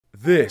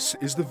This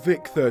is the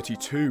Vic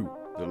 32,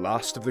 the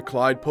last of the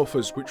Clyde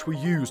puffers which were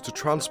used to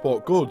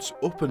transport goods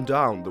up and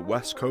down the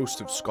west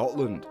coast of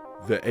Scotland.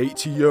 The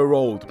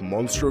 80-year-old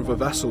monster of a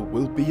vessel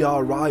will be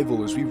our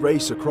rival as we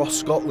race across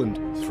Scotland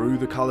through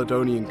the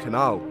Caledonian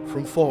Canal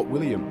from Fort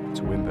William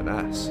to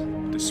Inverness.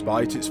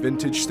 Despite its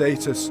vintage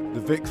status,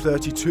 the Vic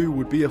 32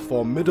 would be a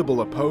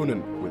formidable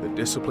opponent with a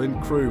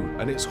disciplined crew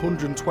and its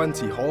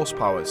 120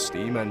 horsepower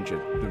steam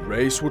engine. The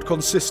race would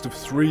consist of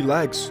 3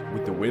 legs,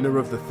 with the winner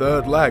of the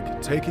 3rd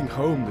leg taking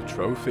home the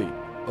trophy.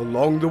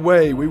 Along the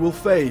way we will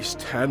face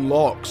 10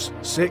 locks,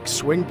 6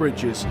 swing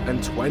bridges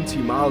and 20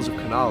 miles of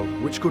canal,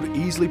 which could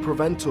easily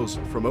prevent us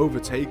from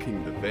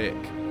overtaking the Vic.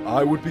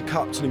 I would be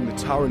captaining the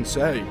Tarrant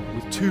A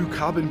with 2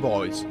 cabin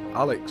boys,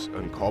 Alex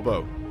and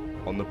Cobbo.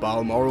 On the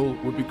Balmoral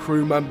would be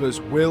crew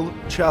members Will,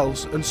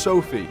 Chels and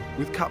Sophie,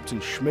 with Captain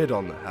Schmid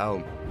on the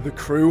helm. The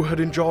crew had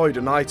enjoyed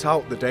a night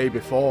out the day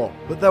before,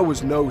 but there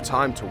was no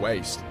time to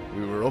waste.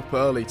 We were up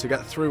early to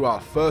get through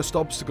our first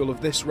obstacle of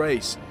this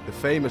race, the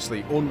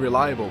famously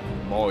unreliable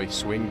Moy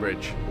Swing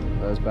bridge.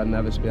 There's Ben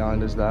Nevis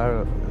behind us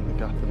there in the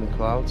gap in the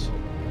clouds.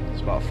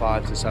 It's about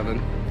 5 to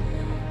 7.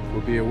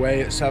 We'll be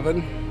away at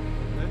 7,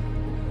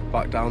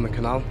 back down the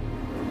canal.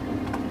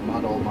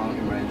 Mad old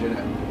mountain range,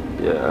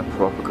 innit? Yeah,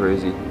 proper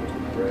crazy.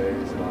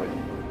 Crazy, like.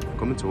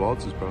 Coming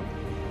towards us, bro.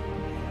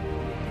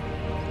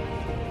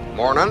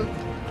 Morning.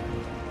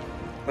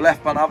 We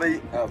left Banavie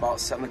at about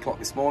 7 o'clock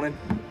this morning.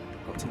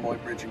 Got to Moy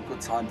Bridge in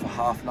good time for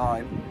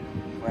 9:30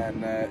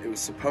 when it was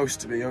supposed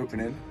to be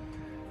opening,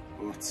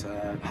 but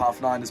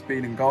 9:30 has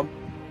been and gone,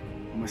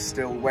 and we're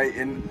still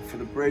waiting for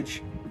the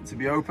bridge to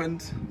be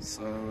opened.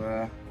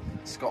 So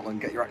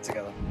Scotland, get your act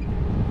together.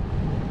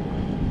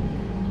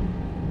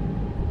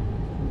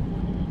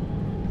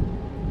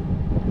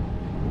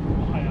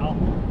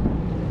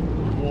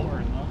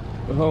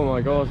 Oh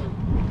my god.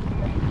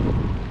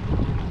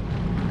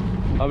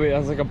 I mean,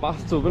 it's like a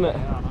bathtub, isn't it?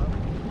 Yeah, I know.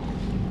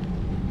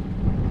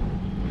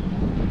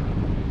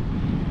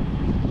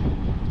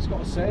 It's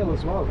got a sail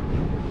as well.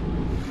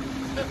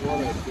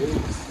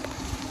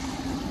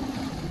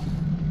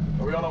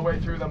 Are we on our way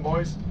through them,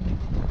 boys?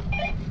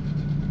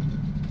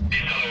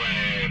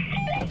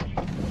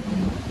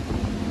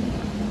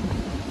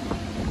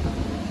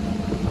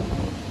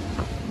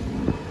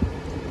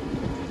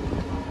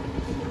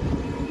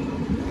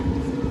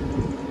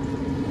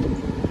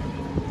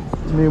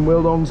 Me and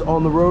Wildong's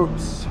on the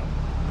ropes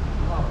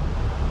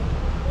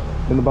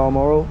in the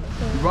Balmoral.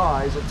 You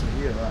rise up to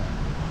here, right?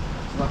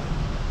 So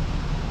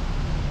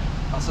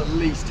that's at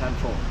least 10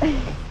 foot.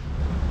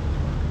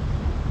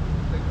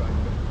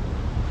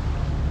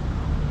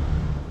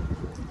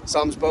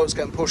 Sam's boat's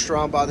getting pushed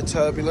around by the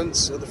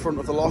turbulence at the front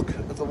of the lock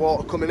of the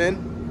water coming in.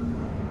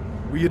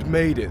 We had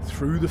made it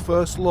through the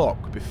first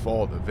lock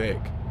before the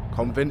Vic.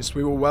 Convinced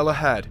we were well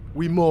ahead,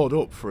 we moored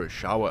up for a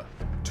shower.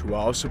 To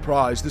our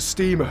surprise, the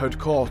steamer had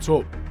caught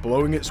up,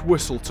 blowing its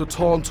whistle to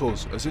taunt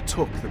us as it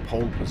took the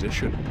pole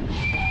position.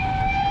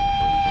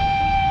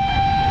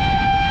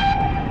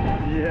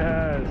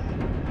 Yes!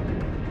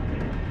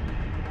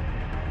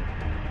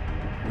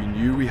 We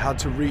knew we had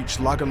to reach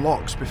Laggan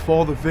Locks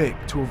before the Vic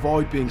to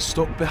avoid being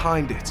stuck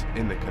behind it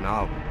in the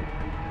canal.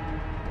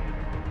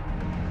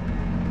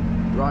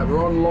 Right,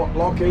 we're on Loch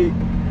Lochy,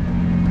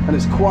 and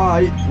it's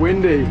quite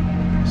windy,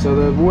 so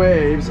the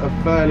waves are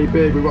fairly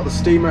big. We've got the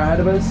steamer ahead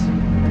of us.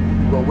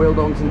 We've got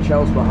Wildongs and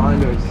Chels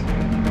behind us.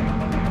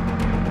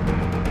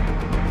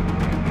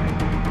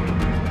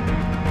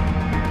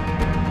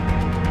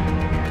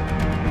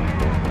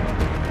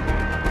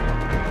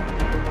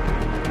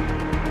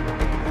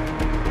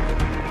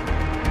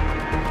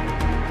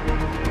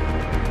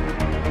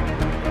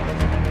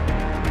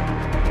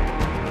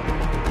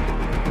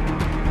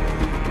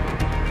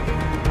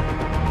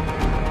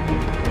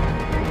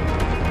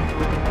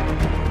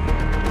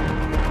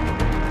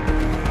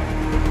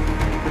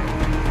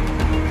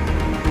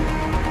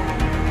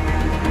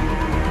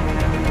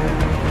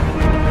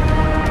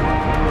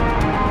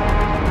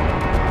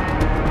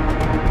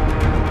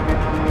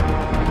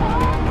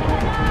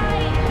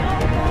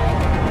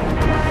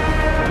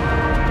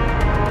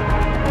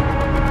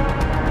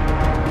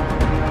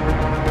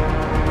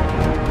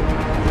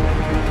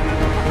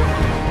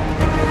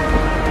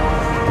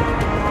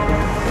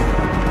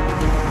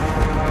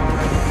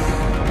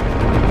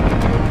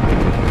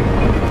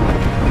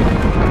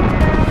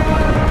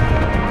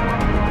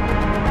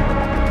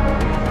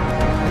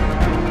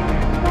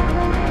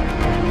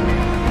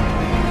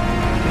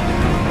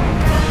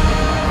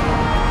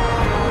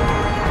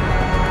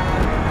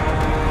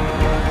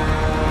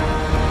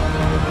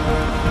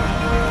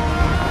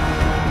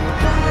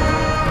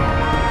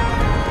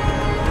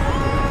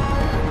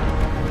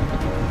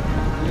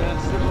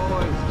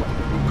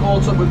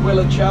 Caught up with Will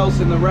and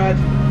Chelsea in the red,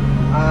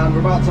 and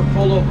we're about to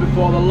pull up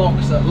before the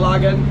locks at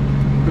Laggan,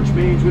 which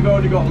means we've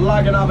only got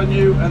Laggan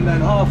Avenue and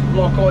then half of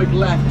Loch Oich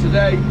left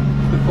today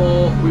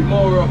before we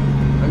moor up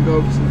and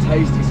go for some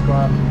tasty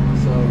scrap.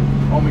 So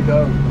on we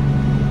go.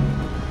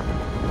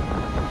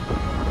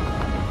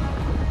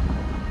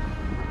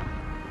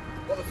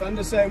 What the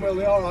fender's saying, Will,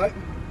 they alright?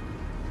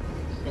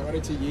 Get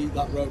ready to yeet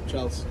that rope,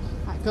 Chels.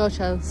 Right, go,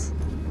 Chels.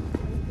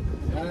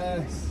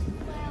 Yes.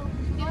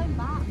 Going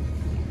back.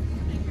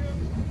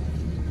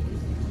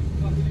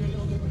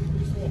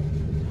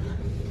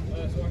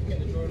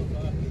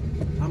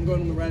 I'm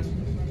going on the red.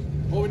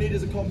 All we need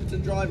is a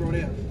competent driver on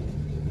here.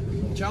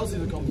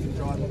 Chelsea's a competent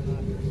driver.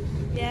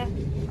 Yeah,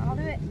 I'll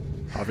do it.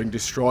 Having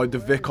destroyed the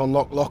Vic on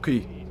Loch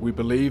Lochy, we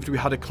believed we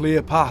had a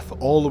clear path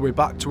all the way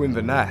back to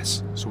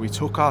Inverness, so we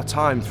took our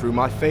time through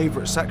my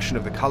favourite section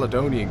of the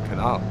Caledonian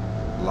Canal,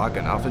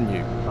 Laggan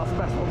Avenue. That's the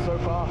best one so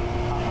far.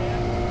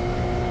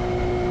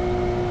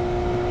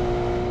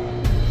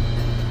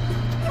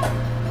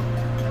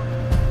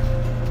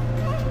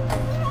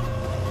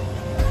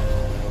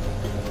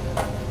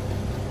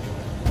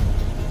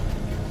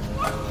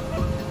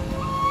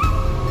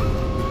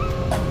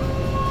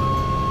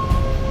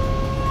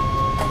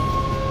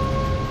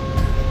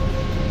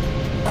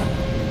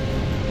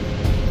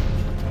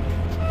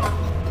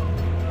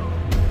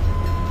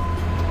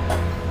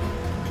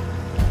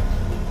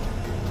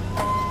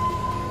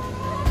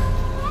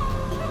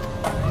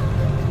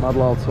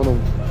 Madlal Tunnel.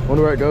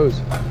 Wonder where it goes.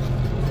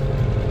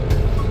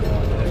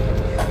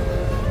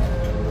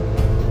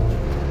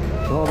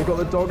 Oh, we've got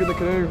the dog in the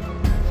canoe.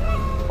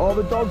 Oh,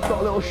 the dog's got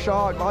a little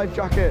shark life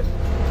jacket.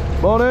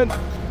 Morning.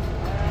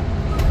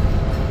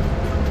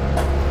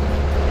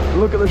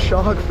 Look at the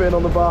shark fin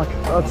on the back.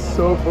 That's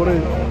so funny.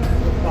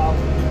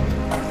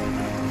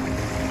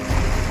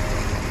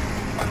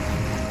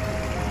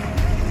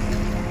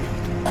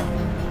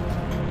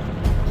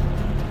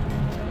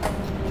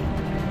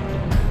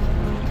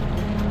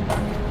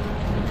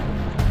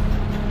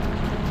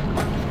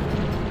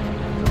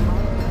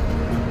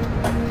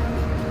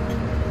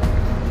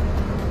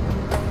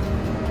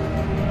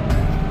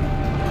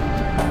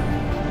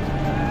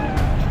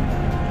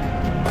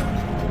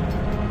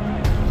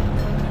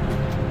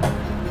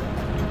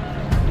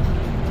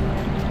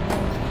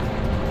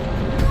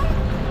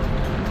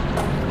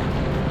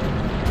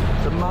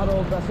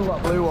 Vessel,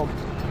 that blue one.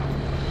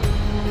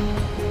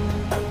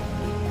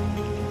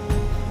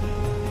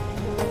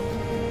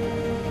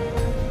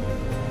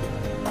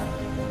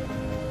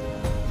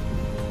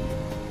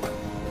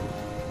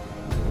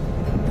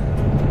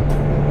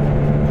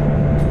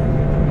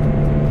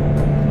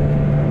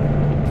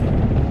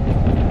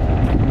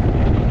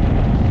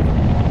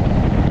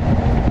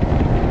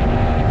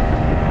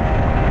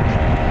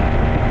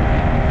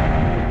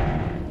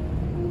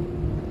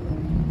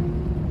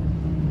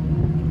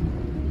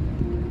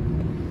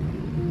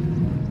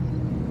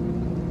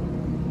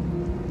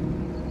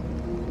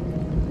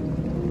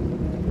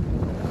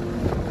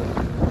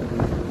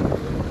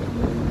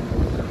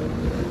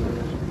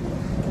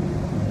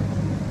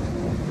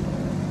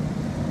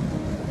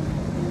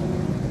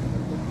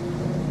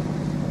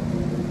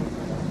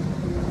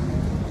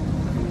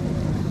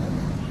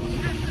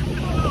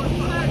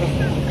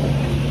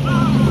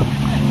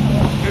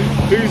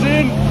 Who's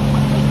in?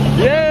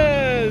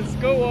 Yes!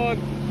 Go on!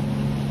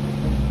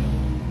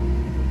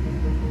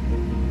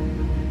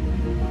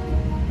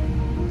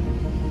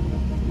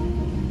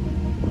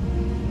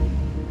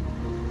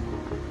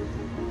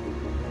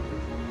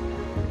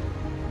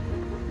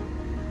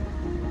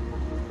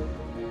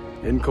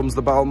 In comes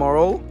the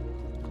Balmoral.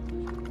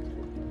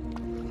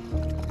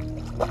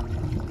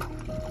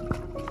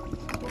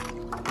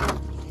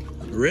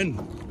 We're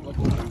in.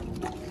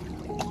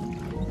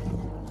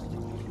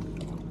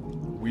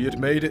 We had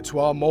made it to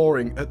our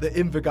mooring at the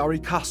Invergary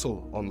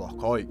Castle on Loch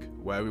Oich,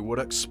 where we would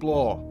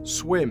explore,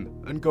 swim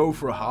and go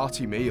for a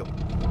hearty meal.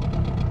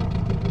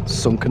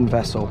 Sunken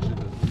vessel.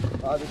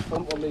 This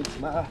front one needs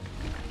some air.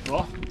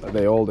 What?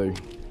 They all do.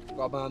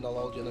 Grab my hand, I'll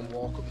hold you and then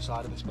walk up the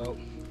side of this boat.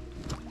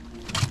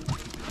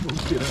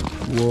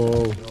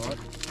 Whoa. Right.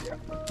 Yeah.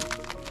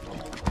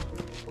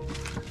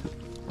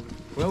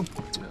 Will?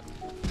 Yeah.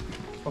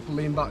 Proper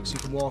lean back so you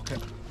can walk it.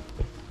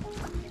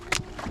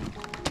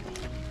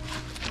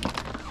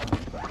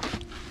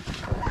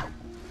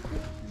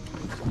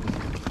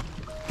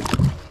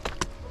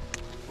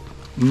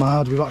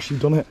 Mad, we've actually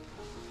done it.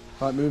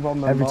 Right, move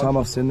on then. Every time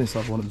I've seen this,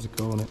 I've wanted to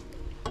go on it.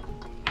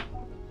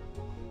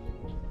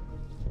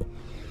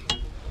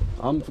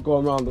 I'm for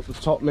going round up the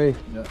top, me.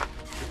 Yeah.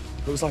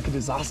 Looks like a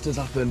disaster's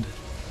happened.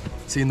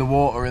 Seeing the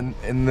water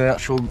in the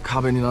actual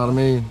cabin, you know what I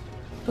mean?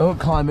 Don't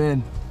climb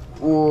in.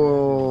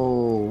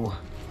 Whoa.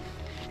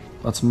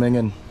 That's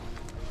minging.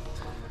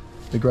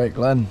 The Great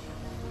Glen.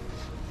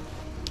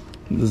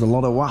 There's a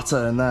lot of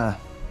water in there.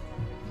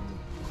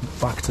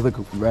 Back to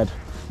the red.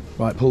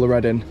 Right, pull the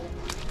red in.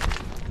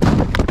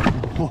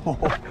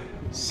 Oh,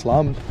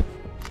 slammed.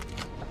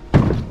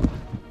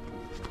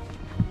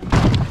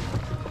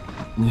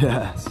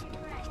 Yes.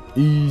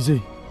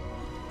 Easy.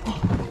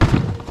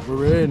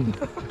 We're in.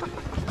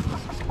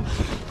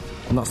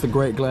 And that's the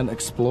Great Glen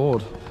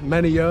explored.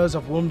 Many years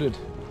I've wondered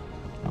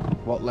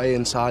what lay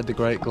inside the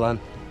Great Glen,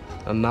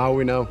 and now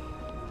we know.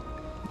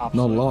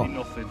 Absolutely not a lot.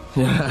 Nothing.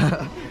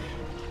 Yeah.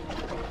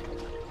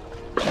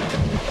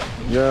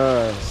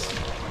 Yes.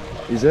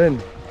 He's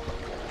in.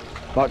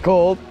 That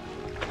cold?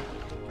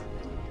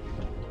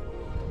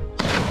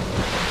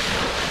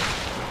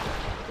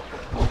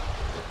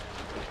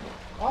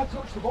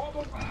 touch the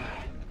bottom.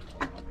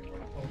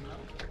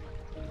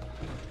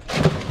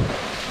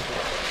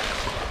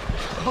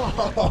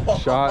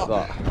 Shite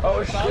that.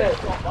 Oh shit.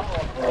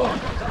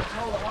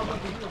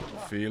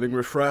 Feeling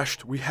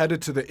refreshed, we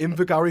headed to the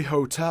Invergary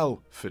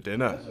Hotel for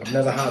dinner. I've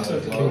never had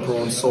king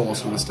prawn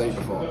sauce with a steak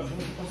before,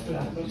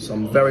 so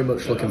I'm very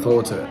much looking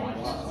forward to it.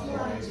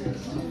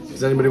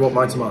 Does anybody want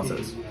my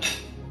tomatoes?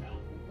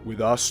 With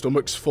our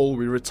stomachs full,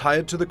 we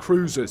retired to the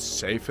cruisers,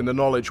 safe in the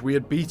knowledge we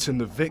had beaten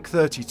the Vic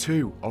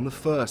 32 on the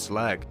first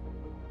leg.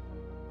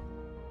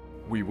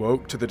 We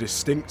woke to the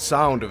distinct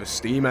sound of a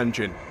steam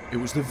engine. It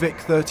was the Vic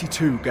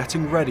 32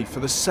 getting ready for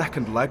the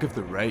second leg of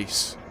the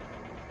race.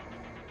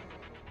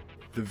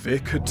 The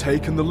Vic had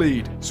taken the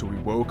lead, so we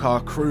woke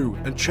our crew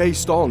and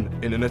chased on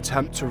in an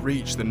attempt to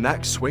reach the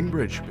next swing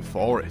bridge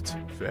before it.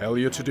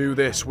 Failure to do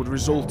this would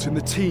result in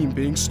the team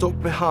being stuck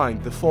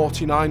behind the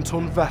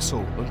 49-ton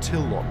vessel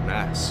until Loch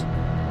Ness.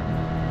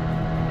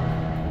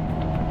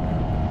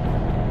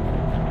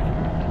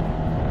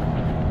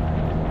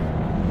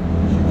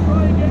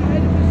 Try and get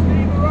ahead of the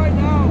steamer right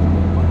now,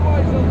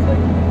 otherwise they'll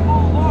take the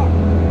full lock.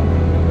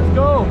 Let's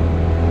go.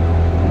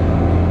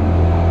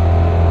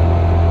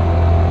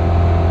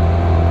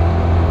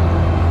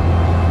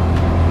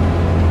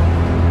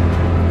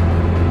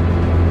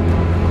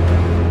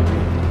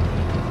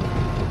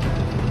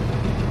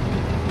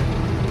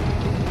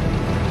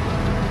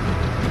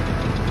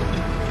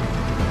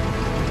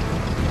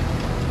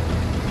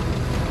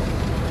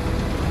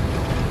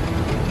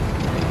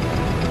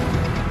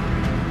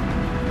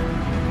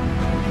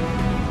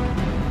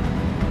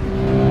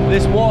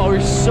 This water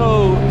is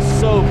so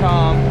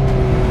calm.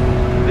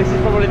 This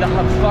is probably the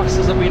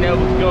fastest I've been able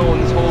to go on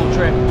this whole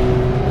trip.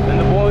 And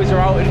the boys are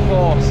out in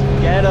force.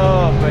 Get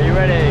up, are you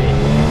ready?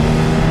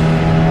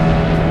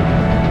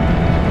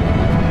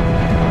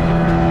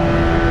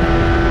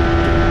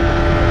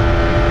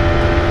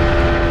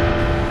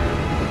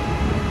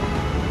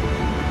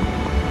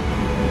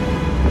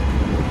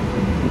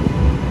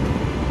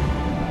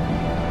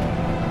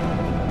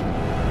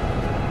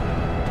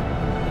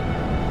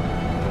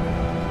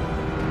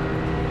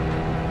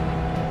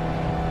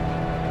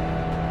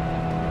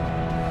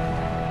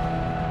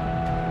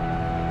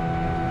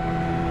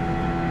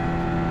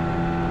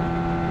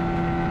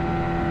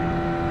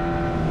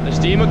 The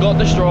steamer got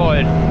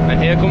destroyed,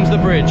 and here comes the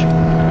bridge.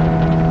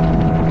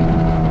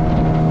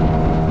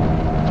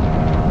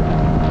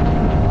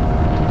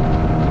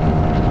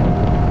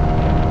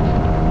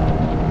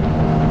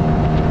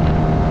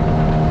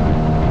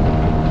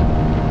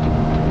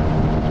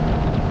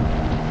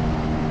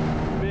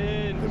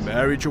 The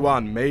Mary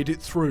Joanne made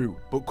it through,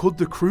 but could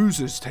the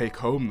cruisers take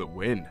home the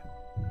win?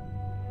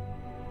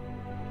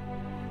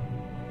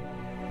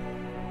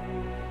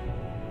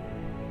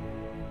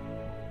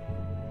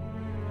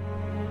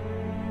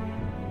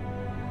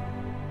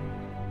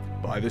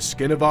 By the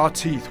skin of our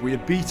teeth, we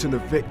had beaten the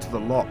Vic to the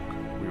lock.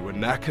 We were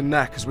neck and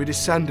neck as we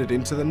descended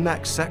into the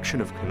next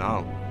section of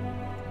canal.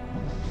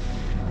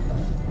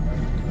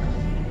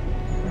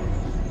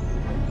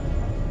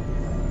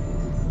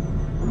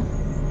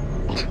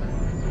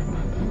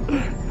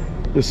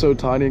 They're so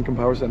tiny in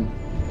comparison.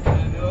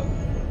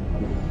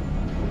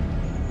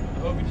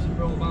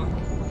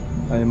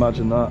 I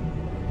imagine that.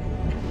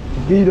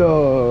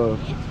 Guido!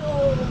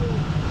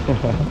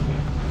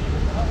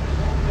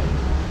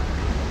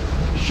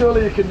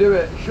 Surely you can do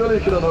it. Surely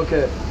you can unhook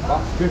it.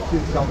 Back 50,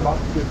 Sam, back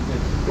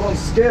 50. Go on,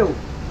 skill.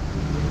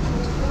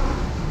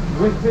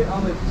 Whip it,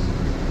 Alex.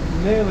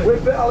 Nail it.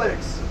 Whip it,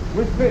 Alex.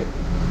 Whip it.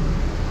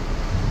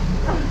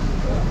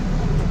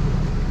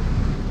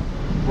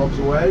 Rocks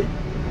away.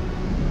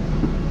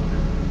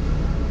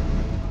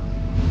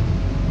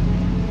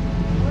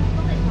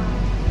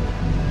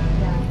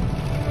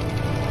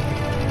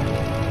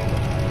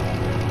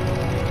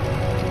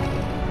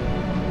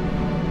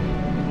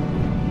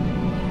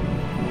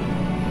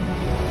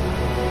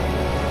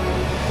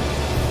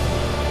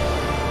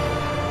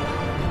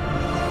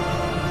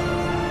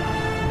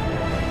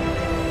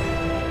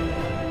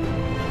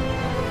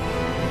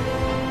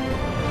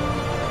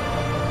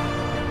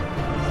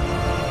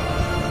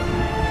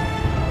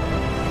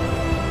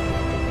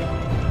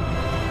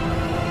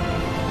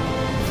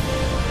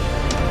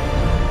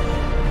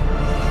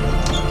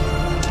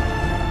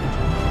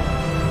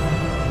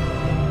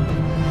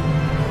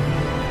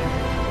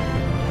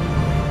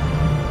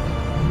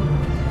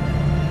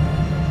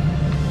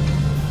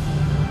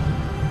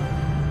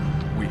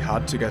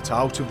 Had to get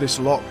out of this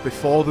lock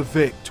before the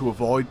Vic to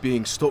avoid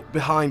being stuck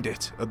behind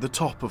it at the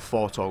top of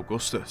Fort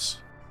Augustus.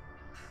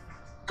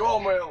 Go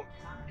on, Will.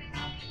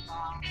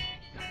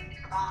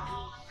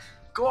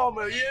 Go on,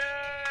 Will. Yay!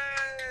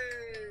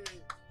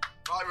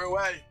 Right, we're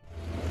away.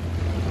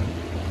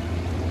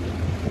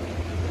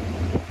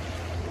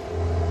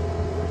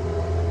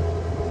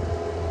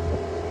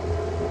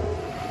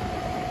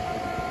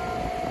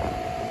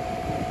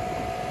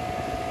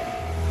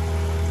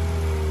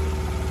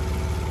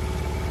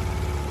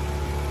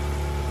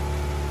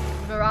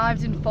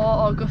 Arrived in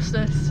Fort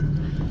Augustus.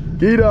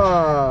 Get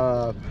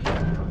up!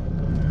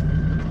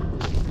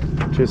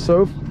 Cheers,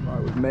 Soph.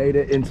 Right, we've made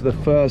it into the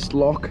first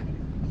lock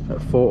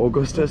at Fort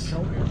Augustus.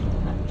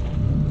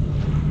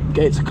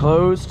 Gates are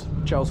closed.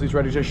 Chelsea's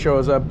ready to show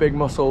us her big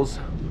muscles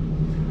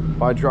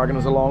by dragging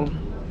us along.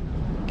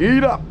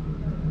 Get up!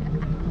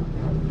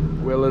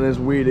 Will and his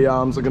weedy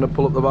arms are going to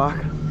pull up the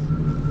back.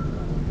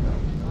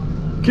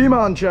 Come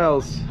on,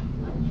 Chels.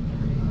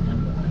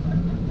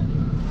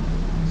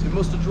 So it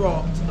must have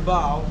dropped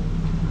about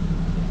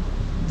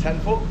 10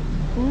 foot.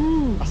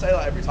 I say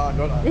that every time,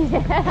 don't I?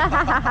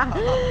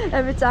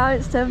 Every time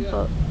it's 10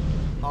 foot.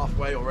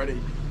 Halfway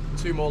already.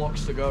 2 more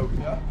locks to go.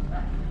 Yeah.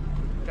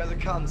 Get a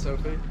can,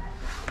 Sophie.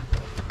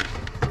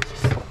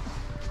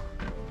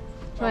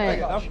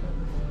 Right.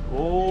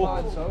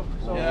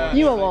 Oh. Yeah.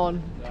 You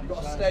alone. You've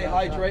got to stay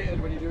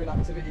hydrated when you're doing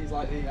activities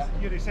like these.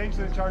 You're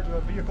essentially in charge of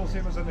a vehicle,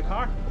 same as in the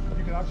car.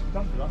 You can actually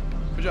done for that.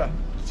 Could you?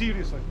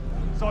 Seriously.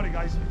 Sorry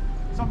guys.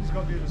 Somebody's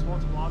got to be a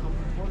responsible adult.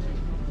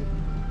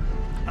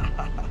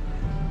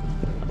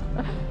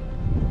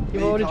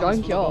 You've already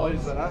drank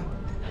yours.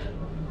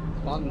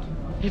 Fun.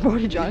 You've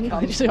already drank,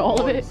 did you say all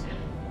of it?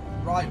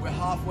 Right, we're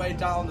halfway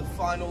down the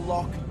final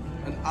lock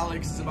and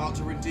Alex is about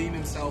to redeem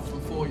himself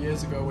from 4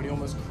 years ago when he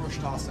almost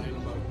crushed our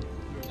sailing boat.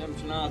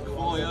 Redemption arc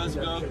 4 years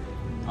ago.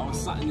 I was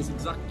sat in this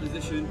exact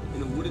position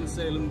in a wooden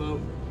sailing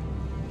boat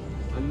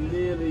and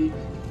nearly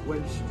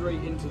went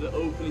straight into the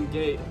opening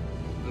gate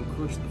and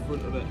crushed the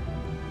front of it.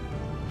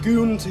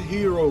 Goon to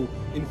hero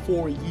in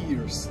 4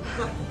 years.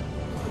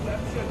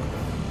 Redemption.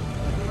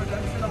 The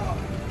redemption arc.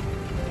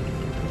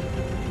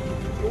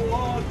 Go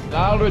on.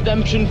 Now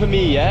redemption for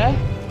me, yeah?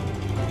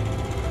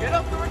 Get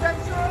up the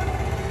redemption arc.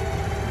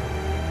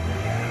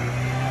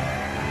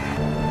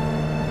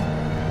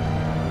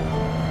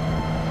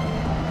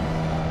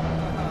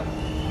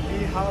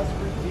 He has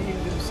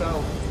redeemed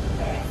himself.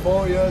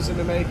 4 years in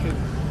the making.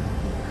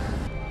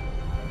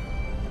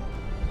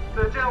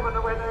 The gentleman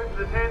that went out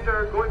to the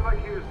tender going like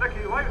he was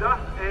Nicky Lauda,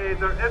 there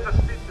is a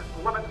speed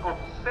limit of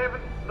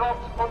 7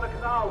 knots on the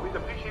canal. We'd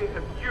appreciate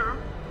if you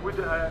would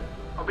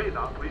obey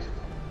that, please.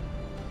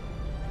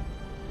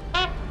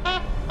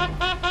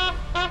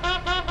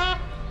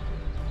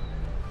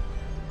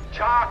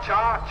 Cha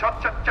cha cha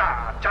cha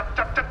cha cha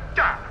cha cha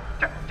cha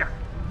cha cha.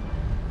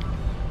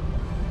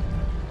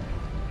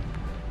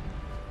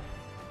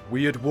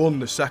 We had won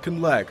the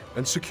second leg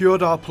and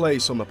secured our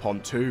place on the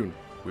pontoon.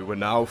 We were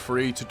now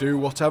free to do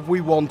whatever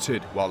we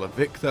wanted while the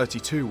Vic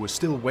 32 was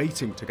still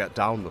waiting to get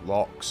down the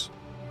locks.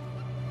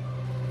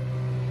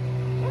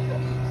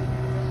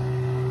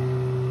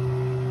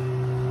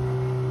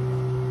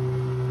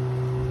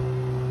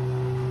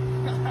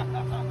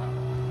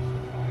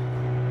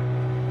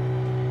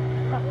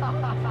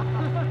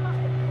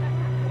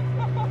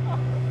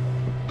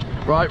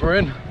 Right, we're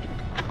in.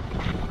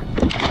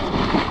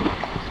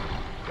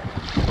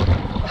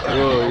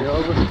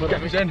 Whoa,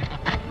 get me in.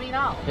 Me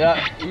now?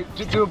 Yeah, you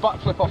just do a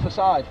backflip off the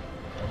side.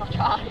 I'll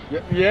try.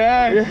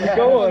 Yeah.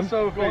 Go on,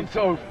 Soph. Go on,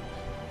 Soph.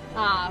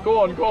 Go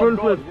on. Front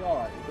flip.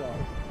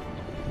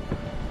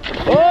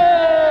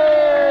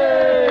 Hey!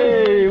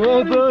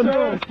 Well done!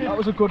 That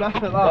was a good effort,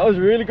 that. That was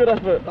a really good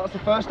effort. That's the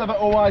first ever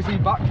OIZ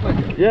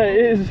backflip. Yeah,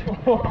 it is.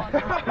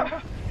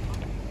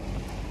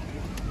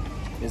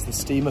 Here's the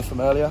steamer from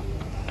earlier.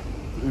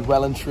 We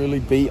well and truly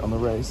beat on the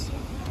race.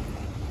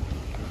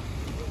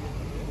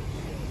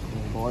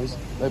 Boys,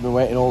 they've been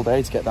waiting all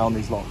day to get down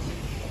these locks.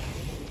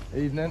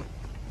 Evening.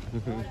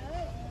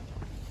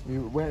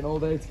 You waiting all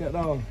day to get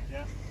down?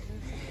 Yeah.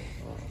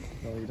 Oh,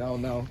 no, you're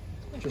down now.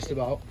 Just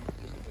about.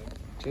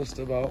 Just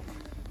about.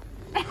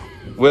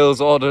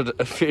 Will's ordered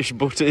a fish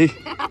butty.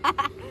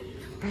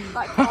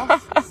 That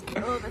costs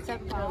over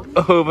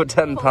 £10. Over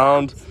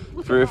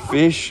 £10 for a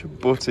fish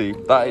butty.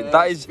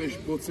 That is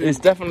it's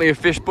definitely a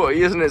fish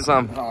butty, isn't it,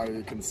 Sam? Oh,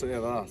 you can say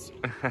that.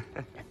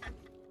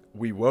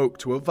 We woke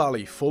to a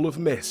valley full of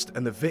mist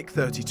and the Vic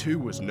 32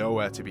 was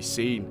nowhere to be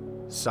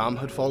seen. Sam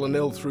had fallen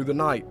ill through the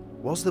night.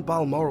 Was the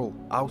Balmoral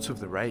out of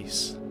the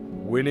race?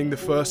 Winning the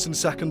first and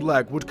second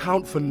leg would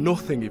count for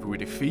nothing if we were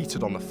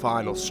defeated on the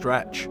final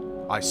stretch.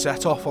 I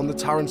set off on the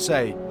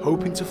Tarrant-Say,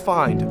 hoping to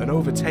find and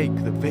overtake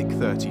the Vic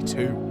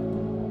 32.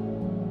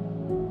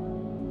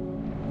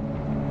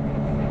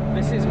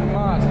 This is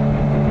mad.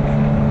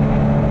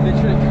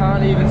 Literally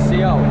can't even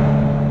see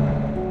out.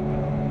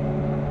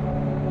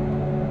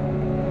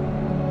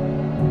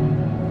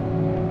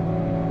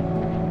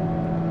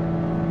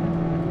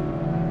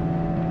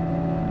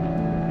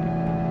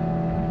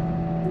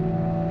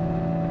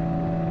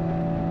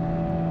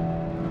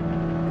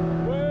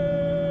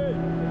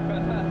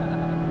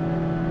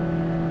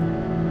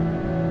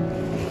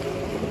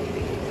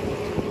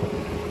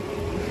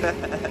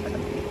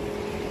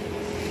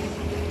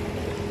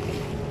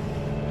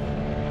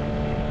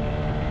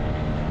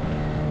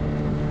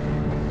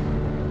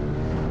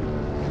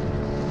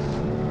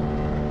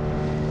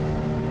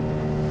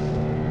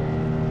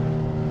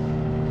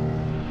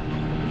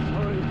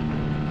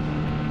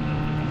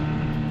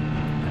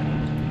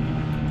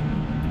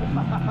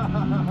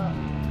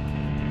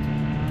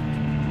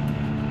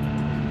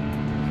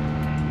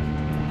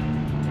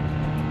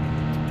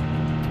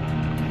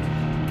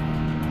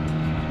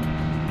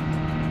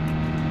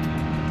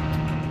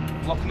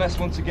 Loch Ness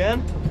once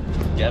again.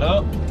 Get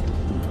up.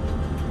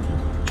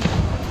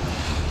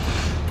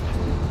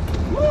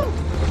 Woo!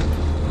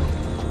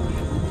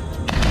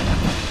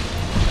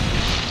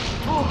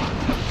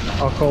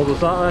 How cold was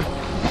that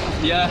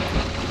then? Yeah,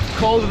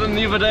 colder than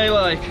the other day,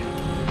 like.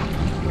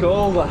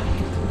 Colder.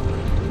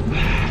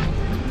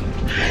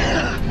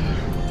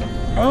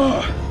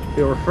 Oh,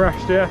 feel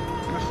refreshed, yeah?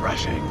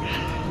 Refreshing.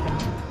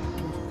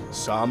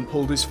 Sam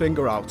pulled his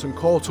finger out and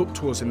caught up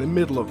to us in the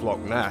middle of Loch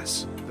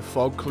Ness. The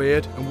fog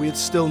cleared and we had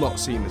still not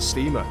seen the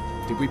steamer.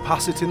 Did we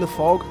pass it in the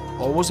fog,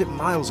 or was it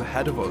miles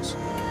ahead of us?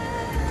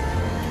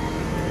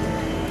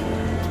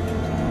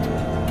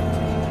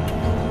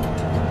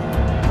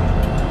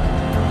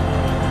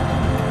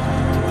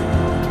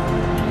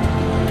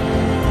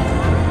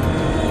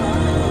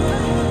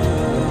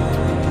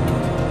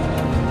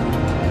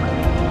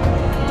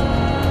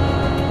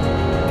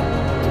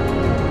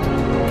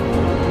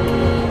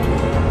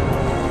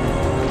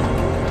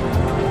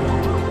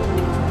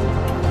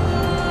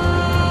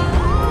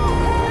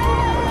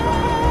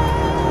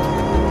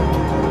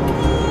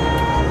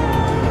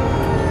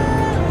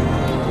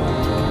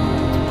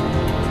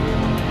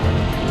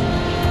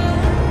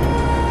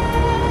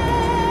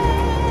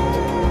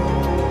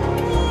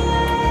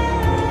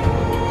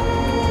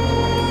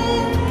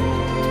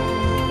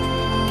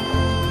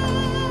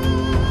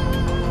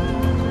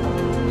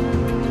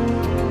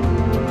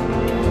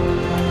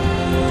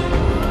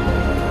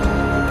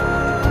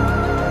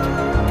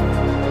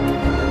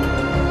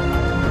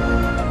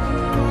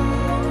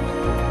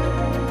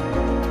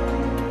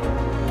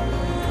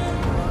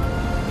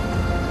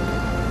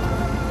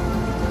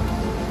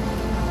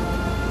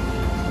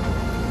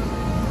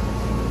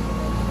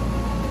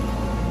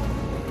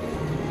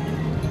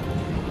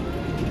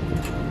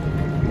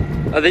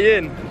 Are they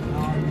in?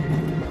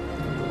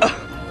 I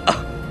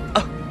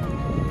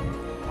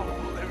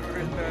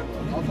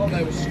thought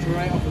they were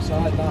straight off the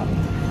side back.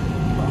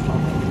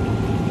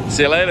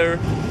 See you later.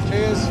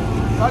 Cheers.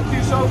 Thank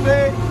you,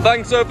 Sophie.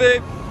 Thanks,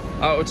 Sophie.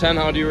 Out of 10,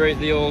 how do you rate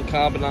the old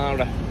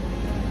carbonara?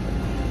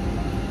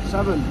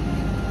 7.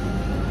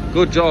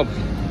 Good job.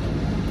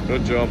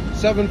 Good job.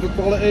 7 for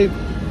quality,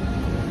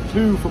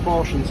 2 for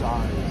portion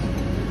size.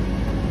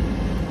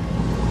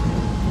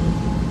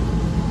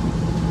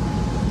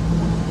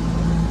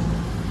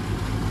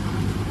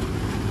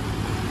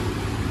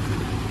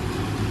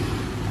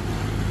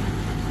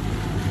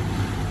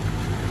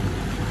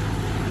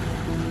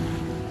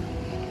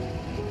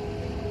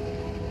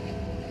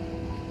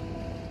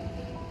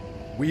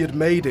 We had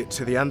made it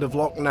to the end of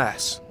Loch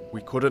Ness.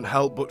 We couldn't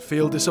help but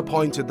feel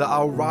disappointed that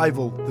our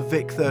rival, the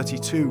Vic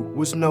 32,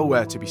 was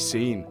nowhere to be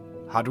seen.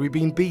 Had we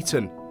been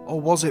beaten, or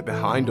was it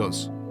behind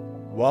us?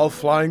 While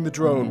flying the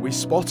drone, we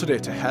spotted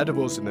it ahead of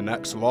us in the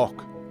next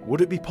loch.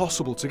 Would it be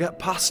possible to get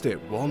past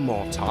it one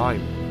more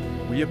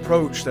time? We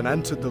approached and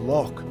entered the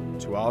loch.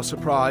 To our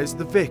surprise,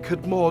 the Vic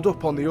had moored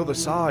up on the other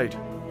side.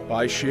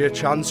 By sheer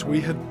chance,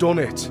 we had done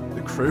it.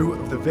 The crew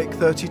of the Vic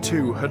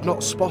 32 had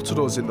not spotted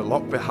us in the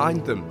loch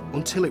behind them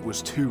until it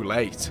was too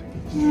late.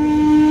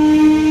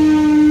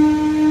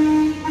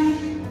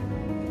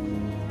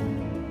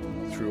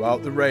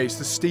 Throughout the race,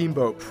 the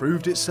steamboat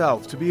proved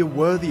itself to be a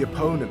worthy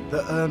opponent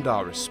that earned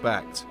our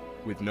respect.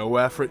 With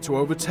nowhere for it to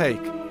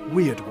overtake,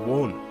 we had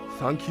won.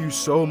 Thank you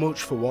so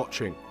much for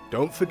watching.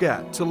 Don't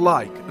forget to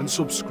like and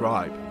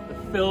subscribe.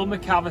 The Phil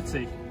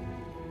McCavity.